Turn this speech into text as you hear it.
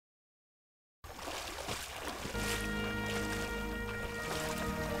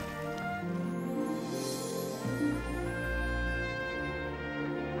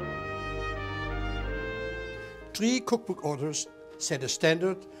3 cookbook authors set a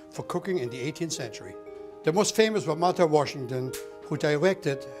standard for cooking in the 18th century. The most famous was Martha Washington, who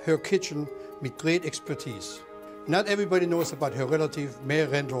directed her kitchen with great expertise. Not everybody knows about her relative, Mary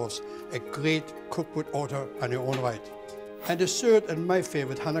Randolph, a great cookbook author on her own right. And the third and my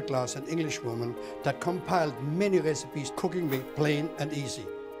favorite, Hannah Glasse, an Englishwoman that compiled many recipes cooking made plain and easy.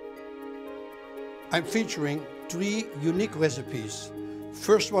 I'm featuring 3 unique recipes.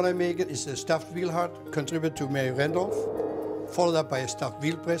 First one I make it is a stuffed veal heart, contributed to Mary Randolph, followed up by a stuffed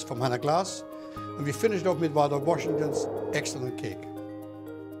veal breast from Hannah Glasse, and we finished off with Walter Washington's excellent cake.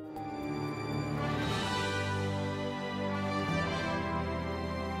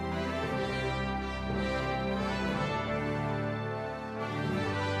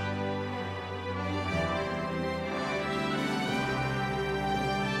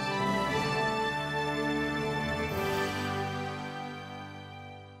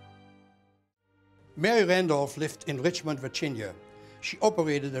 Mary Randolph lived in Richmond, Virginia. She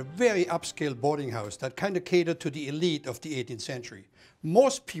operated a very upscale boarding house that kind of catered to the elite of the 18th century.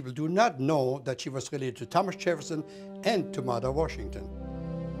 Most people do not know that she was related to Thomas Jefferson and to Martha Washington.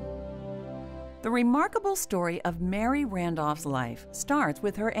 The remarkable story of Mary Randolph's life starts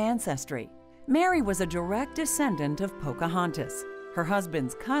with her ancestry. Mary was a direct descendant of Pocahontas. Her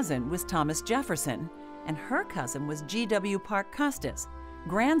husband's cousin was Thomas Jefferson, and her cousin was G.W. Parke Custis,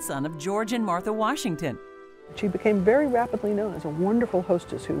 grandson of George and Martha Washington. She became very rapidly known as a wonderful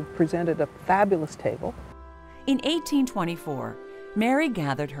hostess who presented a fabulous table. In 1824, Mary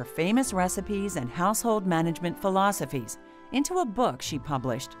gathered her famous recipes and household management philosophies into a book she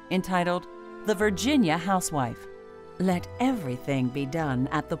published entitled The Virginia Housewife. Let everything be done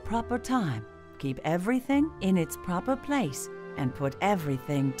at the proper time. Keep everything in its proper place and put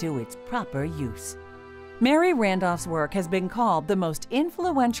everything to its proper use. Mary Randolph's work has been called the most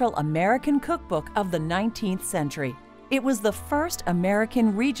influential American cookbook of the 19th century. It was the first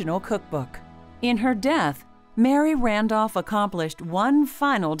American regional cookbook. In her death, Mary Randolph accomplished one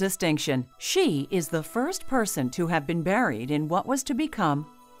final distinction. She is the first person to have been buried in what was to become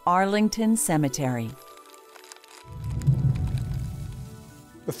Arlington Cemetery.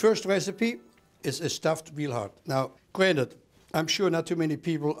 The first recipe is a stuffed veal heart. Now, granted, I'm sure not too many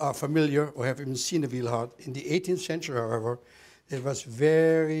people are familiar or have even seen a veal heart. In the 18th century, however, it was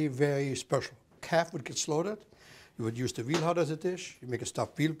very, very special. Calf would get slaughtered. You would use the veal heart as a dish. You make a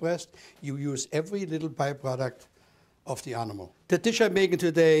stuffed veal breast. You use every little byproduct of the animal. The dish I'm making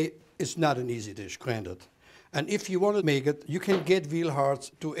today is not an easy dish, granted. And if you want to make it, you can get veal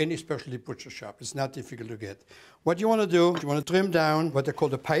hearts to any specialty butcher shop. It's not difficult to get. What you want to do, you want to trim down what they call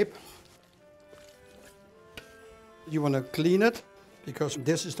the pipe. You want to clean it, because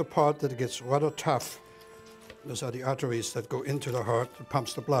this is the part that gets rather tough. Those are the arteries that go into the heart, it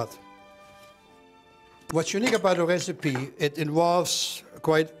pumps the blood. What's unique about the recipe, it involves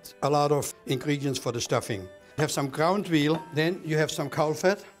quite a lot of ingredients for the stuffing. You have some ground veal, then you have some cow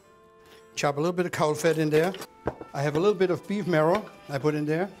fat. Chop a little bit of cow fat in there. I have a little bit of beef marrow I put in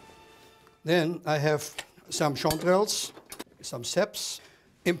there. Then I have some chanterelles, some ceps.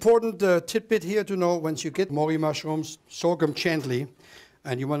 Important tidbit here to know, once you get mori mushrooms, soak them gently,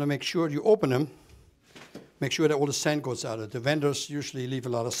 and you want to make sure you open them, make sure that all the sand goes out of it. The vendors usually leave a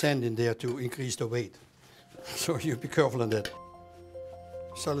lot of sand in there to increase the weight. So you be careful on that.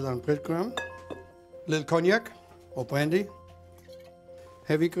 Celadon breadcrumb, little cognac or brandy,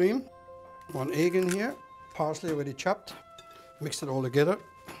 heavy cream, 1 egg in here, parsley already chopped, mix it all together.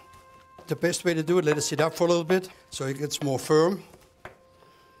 The best way to do it, let it sit up for a little bit so it gets more firm.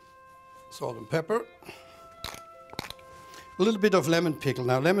 Salt and pepper. A little bit of lemon pickle.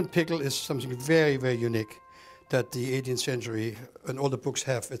 Now, lemon pickle is something very, very unique that the 18th century and all the books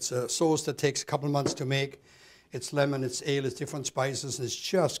have. It's a sauce that takes a couple months to make. It's lemon, it's ale, it's different spices, and it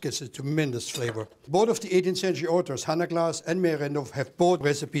just gives a tremendous flavor. Both of the 18th century authors, Hannah Glasse and Mary Randolph, have both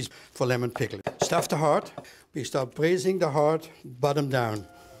recipes for lemon pickle. Stuff the heart. We start braising the heart bottom down.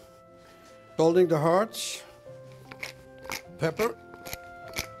 Salting the heart. Pepper.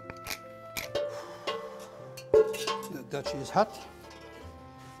 The duchy is hot.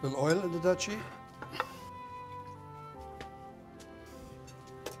 A little oil in the duchy.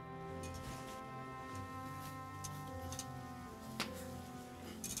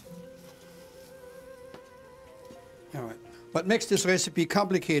 All right. What makes this recipe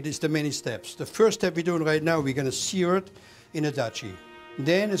complicated is the many steps. The first step we're doing right now, we're going to sear it in a duchy.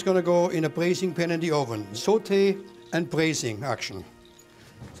 Then it's going to go in a braising pan in the oven. Saute and braising action.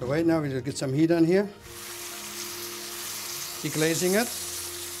 So right now we'll get some heat on here. Deglazing it.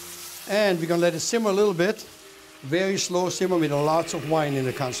 And we're going to let it simmer a little bit. Very slow simmer with lots of wine in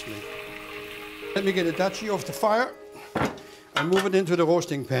it constantly. Let me get a dachi off the fire and move it into the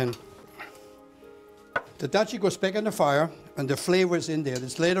roasting pan. The dachi goes back on the fire and the flavor is in there.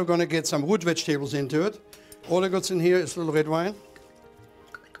 It's later going to get some root vegetables into it. All that goes in here is a little red wine.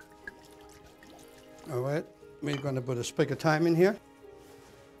 All right, we're going to put a sprig of thyme in here.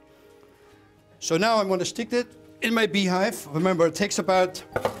 So now I'm going to stick it in my beehive. Remember, it takes about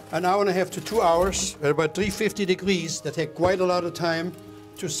an hour and a half to 2 hours at about 350 degrees. That take quite a lot of time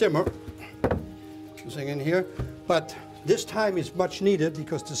to simmer. Something in here. But this time is much needed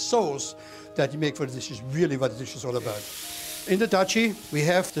because the sauce that you make for the dish is really what the dish is all about. In the dachi, we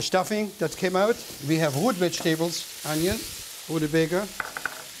have the stuffing that came out. We have root vegetables, onion, rutabaga,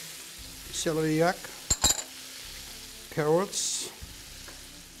 celeriac, carrots,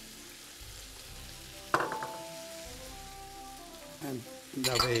 and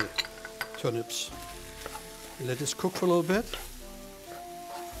navet turnips. We let this cook for a little bit.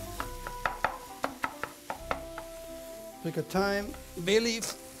 Take a thyme, bay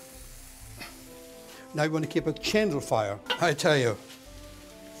leaf. Now you want to keep a candle fire. I tell you,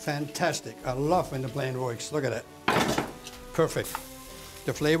 fantastic. I love when the blend works. Look at that. Perfect.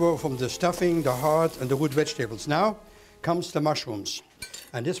 The flavor from the stuffing, the heart, and the root vegetables. Now comes the mushrooms.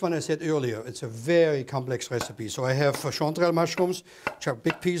 And this one I said earlier, it's a very complex recipe. So I have chanterelle mushrooms, which are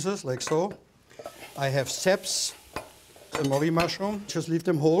big pieces, like so. I have ceps, the moree mushroom. Just leave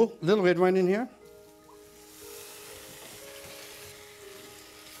them whole. A little red wine in here.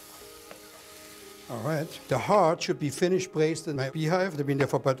 All right, the heart should be finished braised in my beehive. They've been there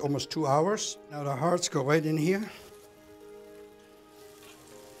for about almost 2 hours. Now the hearts go right in here.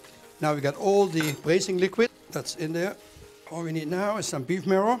 Now we got all the braising liquid that's in there. All we need now is some beef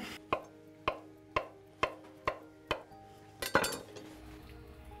marrow.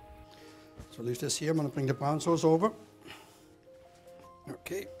 So leave this here. I'm going to bring the brown sauce over.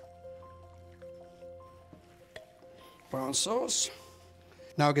 Okay. Brown sauce.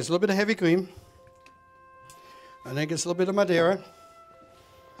 Now it gets a little bit of heavy cream. And then it gets a little bit of Madeira.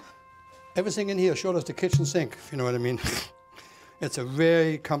 Everything in here short of the kitchen sink, if you know what I mean. It's a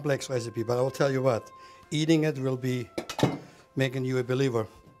very complex recipe, but I will tell you what, eating it will be making you a believer.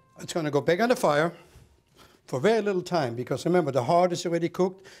 It's going to go back on the fire for very little time, because remember, the heart is already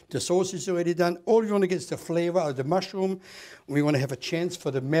cooked, the sauce is already done. All you want to get is the flavor of the mushroom. We want to have a chance for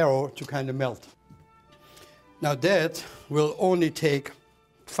the marrow to kind of melt. Now that will only take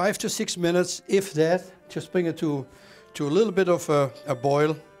 5 to 6 minutes, if that. Just bring it to a little bit of a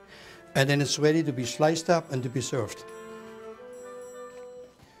boil, and then it's ready to be sliced up and to be served.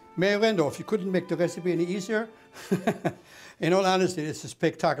 Mayor Randolph, you couldn't make the recipe any easier. In all honesty, it's a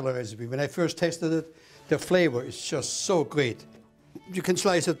spectacular recipe. When I first tasted it, the flavor is just so great. You can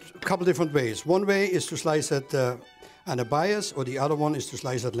slice it a couple different ways. One way is to slice it on a bias, or the other one is to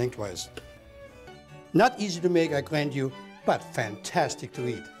slice it lengthwise. Not easy to make, I grant you, but fantastic to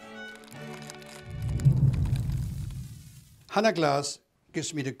eat. Hannah Glasse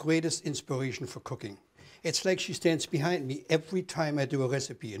gives me the greatest inspiration for cooking. It's like she stands behind me every time I do a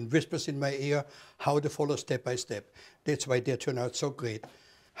recipe and whispers in my ear how to follow step by step. That's why they turn out so great.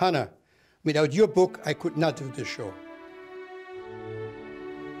 Hannah, without your book, I could not do this show.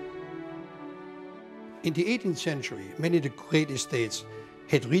 In the 18th century, many of the great estates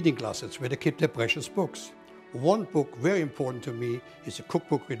had reading closets where they kept their precious books. One book very important to me is a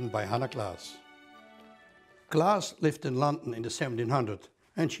cookbook written by Hannah Glasse. Glasse lived in London in the 1700s,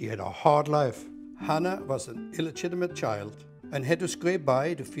 and she had a hard life. Hannah was an illegitimate child and had to scrape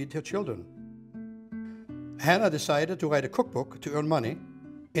by to feed her children. Hannah decided to write a cookbook to earn money,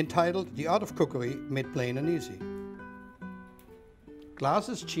 entitled The Art of Cookery Made Plain and Easy.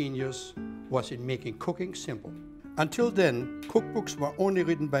 Glasse's genius was in making cooking simple. Until then, cookbooks were only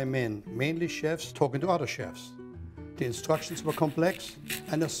written by men, mainly chefs talking to other chefs. The instructions were complex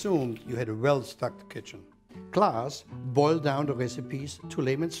and assumed you had a well-stocked kitchen. Glasse boiled down the recipes to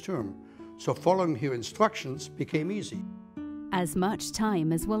layman's term, so following her instructions became easy. As much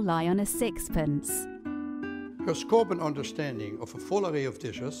time as will lie on a sixpence. Her scope and understanding of a full array of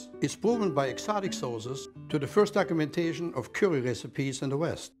dishes is proven by exotic sauces to the first documentation of curry recipes in the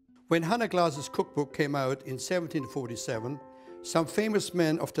West. When Hannah Glasse's cookbook came out in 1747, some famous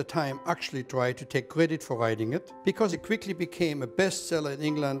men of the time actually tried to take credit for writing it, because it quickly became a bestseller in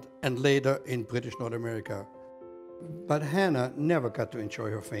England and later in British North America. But Hannah never got to enjoy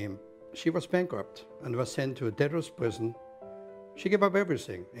her fame. She was bankrupt and was sent to a debtor's prison. She gave up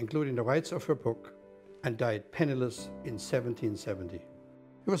everything, including the rights of her book, and died penniless in 1770.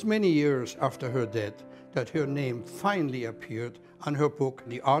 It was many years after her death that her name finally appeared on her book,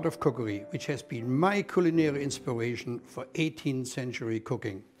 The Art of Cookery, which has been my culinary inspiration for 18th century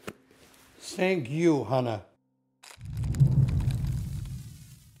cooking. Thank you, Hannah.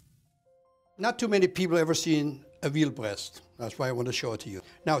 Not too many people ever seen a veal breast. That's why I want to show it to you.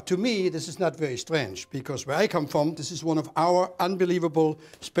 Now, to me, this is not very strange, because where I come from, this is one of our unbelievable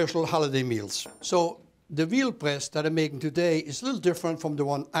special holiday meals. So the veal breast that I'm making today is a little different from the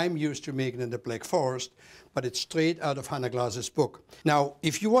one I'm used to making in the Black Forest, but it's straight out of Hannah Glasse's book. Now,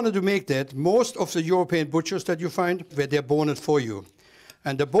 if you wanted to make that, most of the European butchers that you find, where they bone it for you.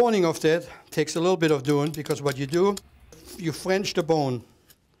 And the boning of that takes a little bit of doing, because what you do, you French the bone.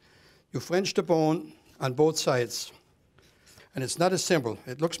 You French the bone on both sides. And it's not as simple.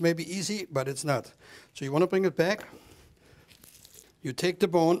 It looks maybe easy, but it's not. So you want to bring it back. You take the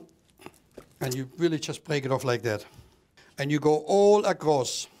bone, and you really just break it off like that. And you go all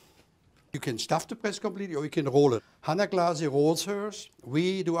across. You can stuff the breast completely, or you can roll it. Hannah Glasse rolls hers.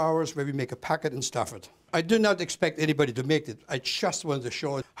 We do ours where we make a packet and stuff it. I do not expect anybody to make it. I just wanted to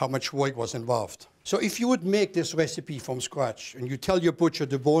show how much work was involved. So if you would make this recipe from scratch and you tell your butcher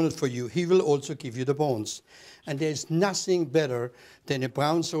to bone it for you, he will also give you the bones. And there's nothing better than a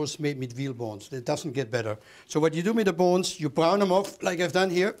brown sauce made with veal bones. It doesn't get better. So what you do with the bones, you brown them off like I've done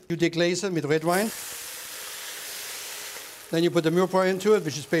here. You deglaze them with red wine. Then you put the murphy into it,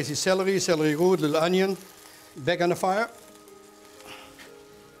 which is basically celery, celery root, little onion. Back on the fire.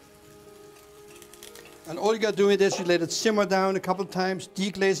 And all you got to do with this, you let it simmer down a couple times,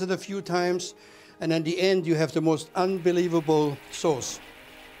 deglaze it a few times, and at the end you have the most unbelievable sauce.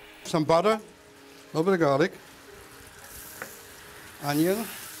 Some butter, a little bit of garlic, onion,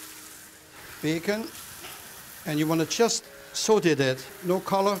 bacon, and you want to just saute that. No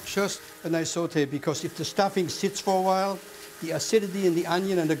color, just a nice saute, because if the stuffing sits for a while, the acidity in the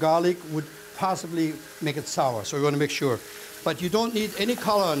onion and the garlic would possibly make it sour, so you want to make sure. But you don't need any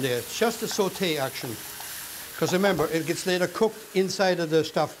color on there, it's just a saute action. Because remember, it gets later cooked inside of the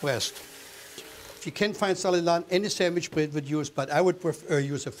stuffed breast. If you can't find salilan, any sandwich bread would use, but I would prefer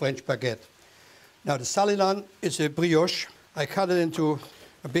use a French baguette. Now the salilan is a brioche. I cut it into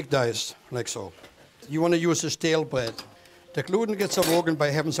a big dice, like so. You want to use a stale bread. The gluten gets awoken by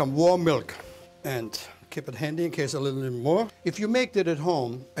having some warm milk. And keep it handy in case a little bit more. If you make that at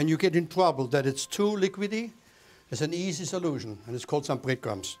home and you get in trouble that it's too liquidy, there's an easy solution, and it's called some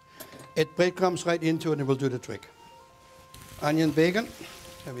breadcrumbs. Add breadcrumbs right into it and it will do the trick. Onion, bacon,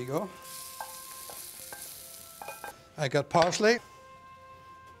 there we go. I got parsley.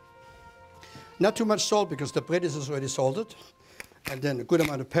 Not too much salt because the bread is already salted. And then a good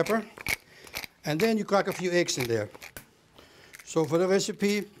amount of pepper. And then you crack a few eggs in there. So for the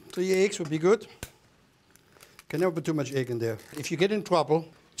recipe, 3 eggs would be good. Can never put too much egg in there. If you get in trouble,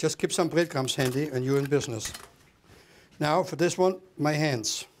 just keep some breadcrumbs handy and you're in business. Now for this one, my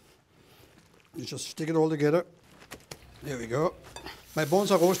hands. You just stick it all together. There we go. My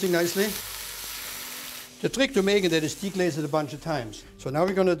bones are roasting nicely. The trick to making that is deglaze it a bunch of times. So now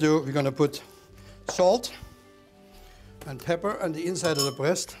we're going to put salt and pepper on the inside of the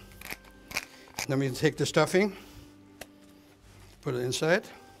breast. Then we take the stuffing, put it inside.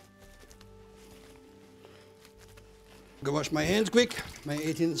 Go wash my hands quick, my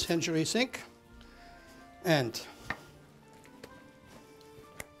 18th century sink. And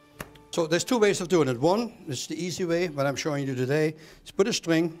so there's 2 ways of doing it. One is the easy way, what I'm showing you today, is put a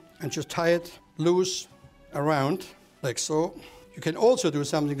string and just tie it loose around, like so. You can also do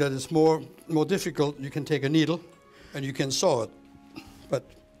something that is more difficult. You can take a needle and you can saw it, but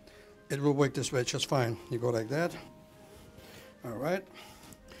it will work this way just fine. You go like that. All right.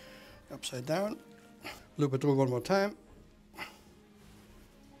 Upside down. Loop it through one more time.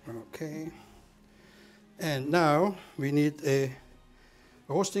 Okay. And now we need a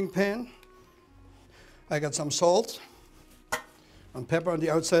roasting pan. I got some salt and pepper on the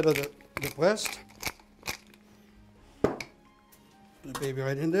outside of the breast. Put the baby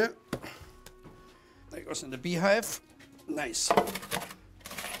right in there. That goes in the beehive. Nice.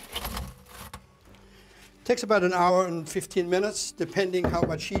 Takes about an hour and 15 minutes, depending how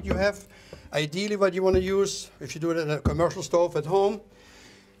much heat you have. Ideally, what you want to use, if you do it in a commercial stove at home,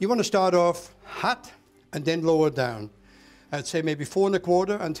 you want to start off hot and then lower down. I'd say maybe 4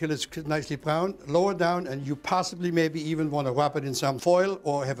 1/4 until it's nicely brown. Lower down, and you possibly maybe even want to wrap it in some foil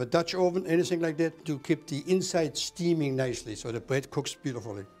or have a Dutch oven, anything like that, to keep the inside steaming nicely so the bread cooks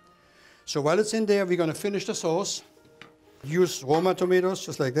beautifully. So while it's in there, we're going to finish the sauce. Use Roma tomatoes,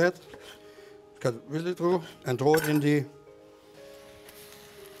 just like that. Cut it really through and throw it in the...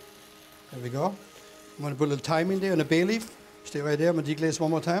 There we go. I'm going to put a little thyme in there and a bay leaf. Stay right there. I'm going to deglaze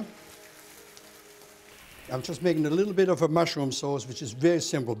one more time. I'm just making a little bit of a mushroom sauce, which is very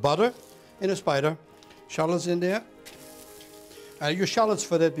simple. Butter in a spider, shallots in there, I use shallots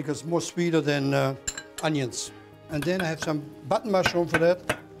for that because it's more sweeter than onions. And then I have some button mushroom for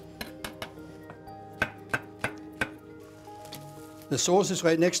that. The sauce is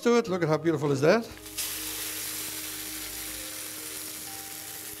right next to it. Look at how beautiful is that.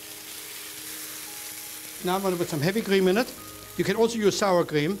 Now I'm going to put some heavy cream in it. You can also use sour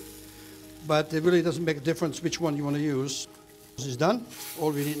cream, but it really doesn't make a difference which one you want to use. This is done. All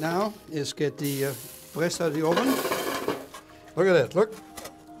we need now is get the breast out of the oven. Look at that, look.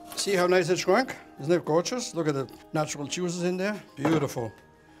 See how nice it shrunk? Isn't that gorgeous? Look at the natural juices in there. Beautiful.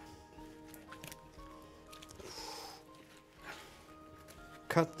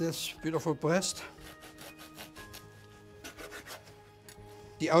 Cut this beautiful breast.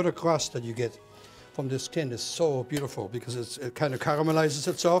 The outer crust that you get from the skin is so beautiful because it kind of caramelizes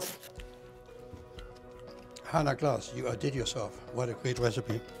itself. Hannah Glasse, you outdid yourself. What a great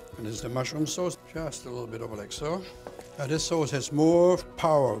recipe. And this is the mushroom sauce, just a little bit over like so. Now this sauce has more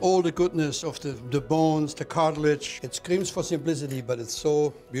power. All the goodness of the bones, the cartilage. It screams for simplicity, but it's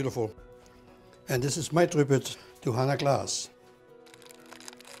so beautiful. And this is my tribute to Hannah Glasse.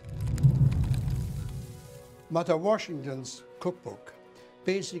 Martha Washington's cookbook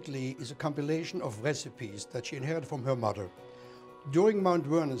basically is a compilation of recipes that she inherited from her mother. During Mount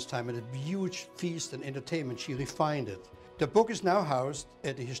Vernon's time, at a huge feast and entertainment, she refined it. The book is now housed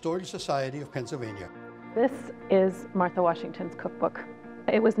at the Historical Society of Pennsylvania. This is Martha Washington's cookbook.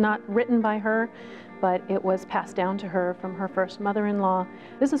 It was not written by her, but it was passed down to her from her first mother-in-law.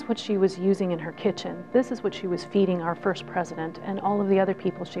 This is what she was using in her kitchen. This is what she was feeding our first president and all of the other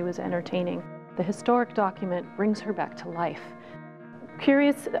people she was entertaining. The historic document brings her back to life.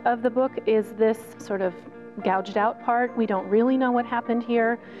 Curious of the book is this sort of gouged out part. We don't really know what happened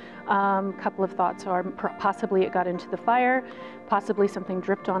here. A couple of thoughts are possibly it got into the fire, possibly something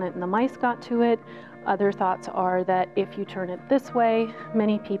dripped on it and the mice got to it. Other thoughts are that if you turn it this way,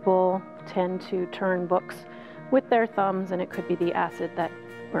 many people tend to turn books with their thumbs, and it could be the acid that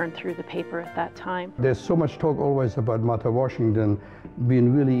burned through the paper at that time. There's so much talk always about Martha Washington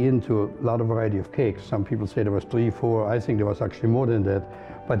being really into a lot of variety of cakes. Some people say there was 3, 4. I think there was actually more than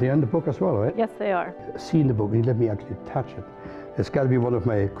that. But they're in the book as well, right? Yes, they are. See in the book, and let me actually touch it. It's got to be one of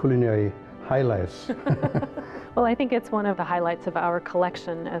my culinary highlights. Well, I think it's one of the highlights of our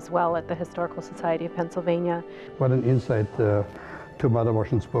collection as well at the Historical Society of Pennsylvania. What an insight to Martha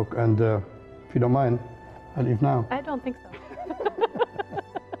Washington's book. And if you don't mind, I'll leave now. I don't think so.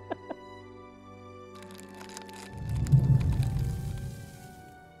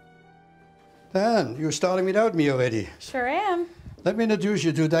 Diane, you're starting without me already. Sure am. Let me introduce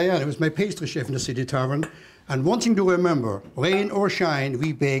you to Diane, who's my pastry chef in the City Tavern. And one thing to remember, rain or shine,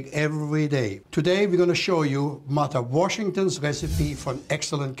 we bake every day. Today we're going to show you Martha Washington's recipe for an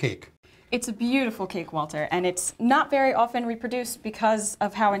excellent cake. It's a beautiful cake, Walter, and it's not very often reproduced because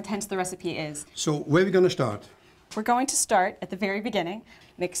of how intense the recipe is. So where are we going to start? We're going to start at the very beginning.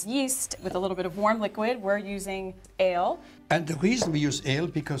 Mix yeast with a little bit of warm liquid. We're using ale. And the reason we use ale,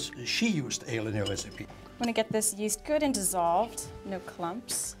 because she used ale in her recipe. I'm going to get this yeast good and dissolved, no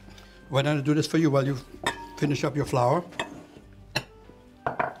clumps. Why don't I do this for you while you finish up your flour?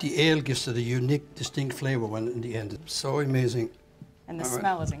 The ale gives it a unique, distinct flavor when in the end. It's so amazing. And the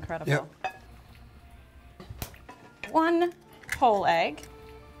smell is incredible. Yep. 1 whole egg.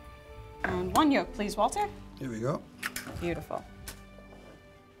 And 1 yolk, please, Walter. Here we go. Beautiful.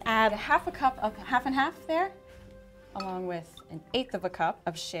 Add half a cup of half and half there, along with 1/8 of a cup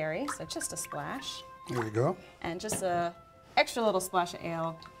of sherry, so just a splash. Here we go. And just a extra little splash of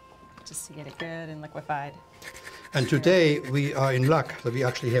ale, just to get it good and liquefied. And today we are in luck that we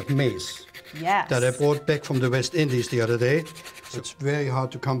actually have maize. Yes. That I brought back from the West Indies the other day. So it's very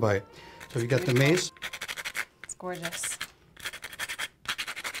hard to come by. So we got the maize. It's gorgeous.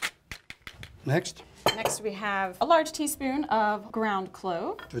 Next. Next we have a large teaspoon of ground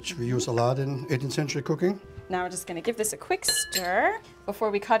clove, Which we use a lot in 18th century cooking. Now we're just going to give this a quick stir before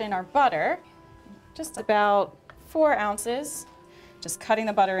we cut in our butter. Just about 4 ounces. Just cutting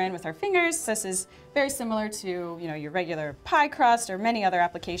the butter in with our fingers. This is very similar to, your regular pie crust or many other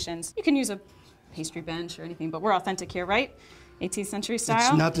applications. You can use a pastry bench or anything, but we're authentic here, right? 18th century style.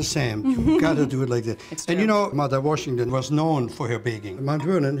 It's not the same. You've got to do it like that. It's And true. Martha Washington was known for her baking. Mount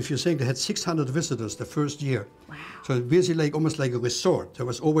Vernon, if you're saying they had 600 visitors the first year. Wow. So it's basically almost like a resort. There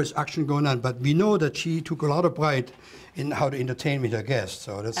was always action going on. But we know that she took a lot of pride in how to entertain with her guests.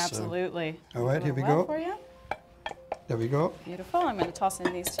 So that's Absolutely. all right, here we well go. For you. There we go. Beautiful. I'm going to toss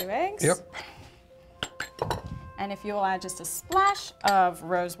in these 2 eggs. Yep. And if you will add just a splash of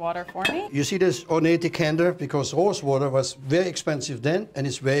rose water for me. You see this ornate decanter? Because rose water was very expensive then and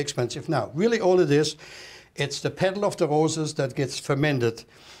it's very expensive now. Really all it is It's the petal of the roses that gets fermented.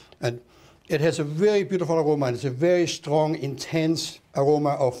 And it has a very beautiful aroma, and it's a very strong, intense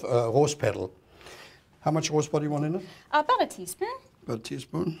aroma of rose petal. How much rose butter do you want in it? About a teaspoon. About a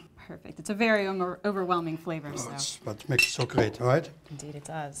teaspoon. Perfect. It's a very overwhelming flavor. Oh, So. that makes it so great, all right? Indeed it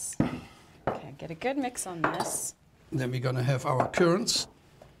does. Okay, get a good mix on this. Then we're gonna have our currants.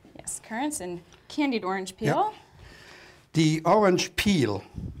 Yes, currants and candied orange peel. Yep. The orange peel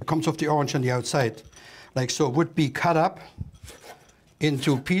comes off the orange on the outside, like so, would be cut up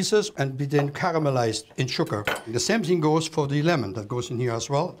into pieces and be then caramelized in sugar. The same thing goes for the lemon, that goes in here as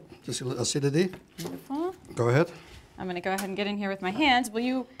well. Just a little acidity. Beautiful. Go ahead. I'm going to go ahead and get in here with my hands. Will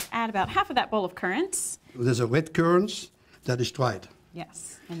you add about half of that bowl of currants? There's a red currants that is dried.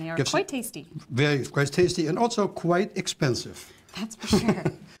 Yes, and they are Gives quite tasty. Quite tasty and also quite expensive. That's for sure.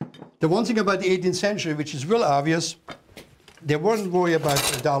 The one thing about the 18th century, which is real obvious, they weren't worried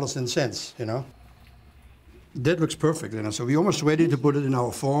about dollars and cents, you know. That looks perfect, you know. So we're almost ready to put it in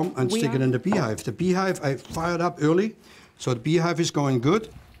our form and stick it in the beehive. The beehive I fired up early, so the beehive is going good.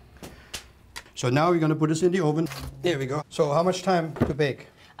 So now we're going to put this in the oven. There we go. So how much time to bake?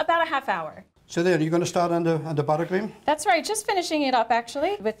 About a half hour. So then you're going to start on the buttercream? That's right, just finishing it up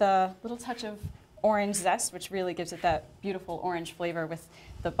actually with a little touch of orange zest, which really gives it that beautiful orange flavor with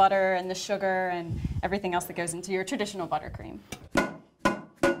the butter and the sugar and everything else that goes into your traditional buttercream.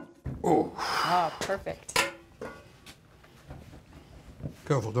 Oh. Ah, perfect.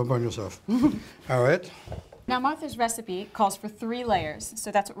 Careful, don't burn yourself. All right. Now Martha's recipe calls for 3 layers,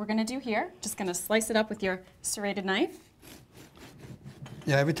 so that's what we're going to do here. Just going to slice it up with your serrated knife.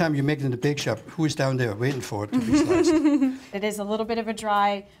 Yeah, every time you make it in the bake shop, who is down there waiting for it to be sliced? It is a little bit of a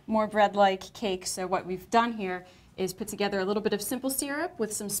dry, more bread-like cake, so what we've done here is put together a little bit of simple syrup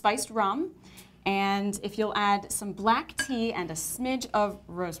with some spiced rum, and if you'll add some black tea and a smidge of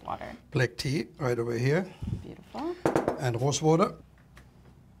rose water. Black tea right over here. Beautiful. And rose water.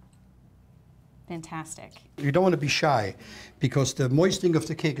 Fantastic. You don't want to be shy, because the moistening of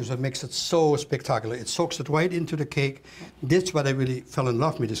the cake is what makes it so spectacular. It soaks it right into the cake. That's what I really fell in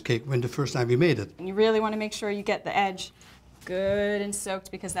love with this cake when the first time we made it. And you really want to make sure you get the edge good and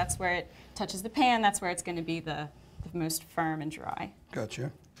soaked, because that's where it touches the pan. That's where it's going to be the most firm and dry.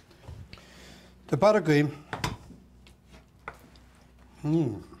 Gotcha. The buttercream.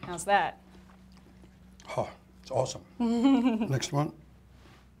 How's that? Oh, it's awesome. Next one.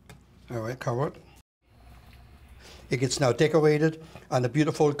 All right, cover it. It gets now decorated on a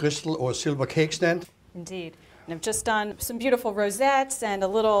beautiful crystal or silver cake stand. Indeed. And I've just done some beautiful rosettes and a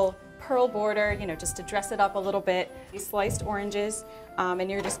little pearl border, you know, just to dress it up a little bit. These sliced oranges, and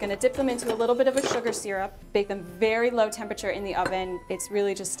you're just going to dip them into a little bit of a sugar syrup. Bake them very low temperature in the oven. It's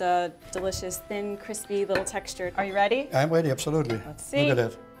really just a delicious, thin, crispy little texture. Are you ready? I'm ready, absolutely. Let's see. Look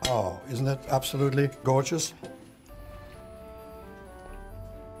at that. Oh, isn't that absolutely gorgeous?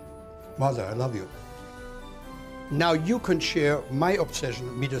 Mother, I love you. Now you can share my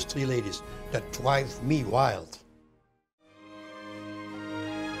obsession with those 3 ladies that drive me wild.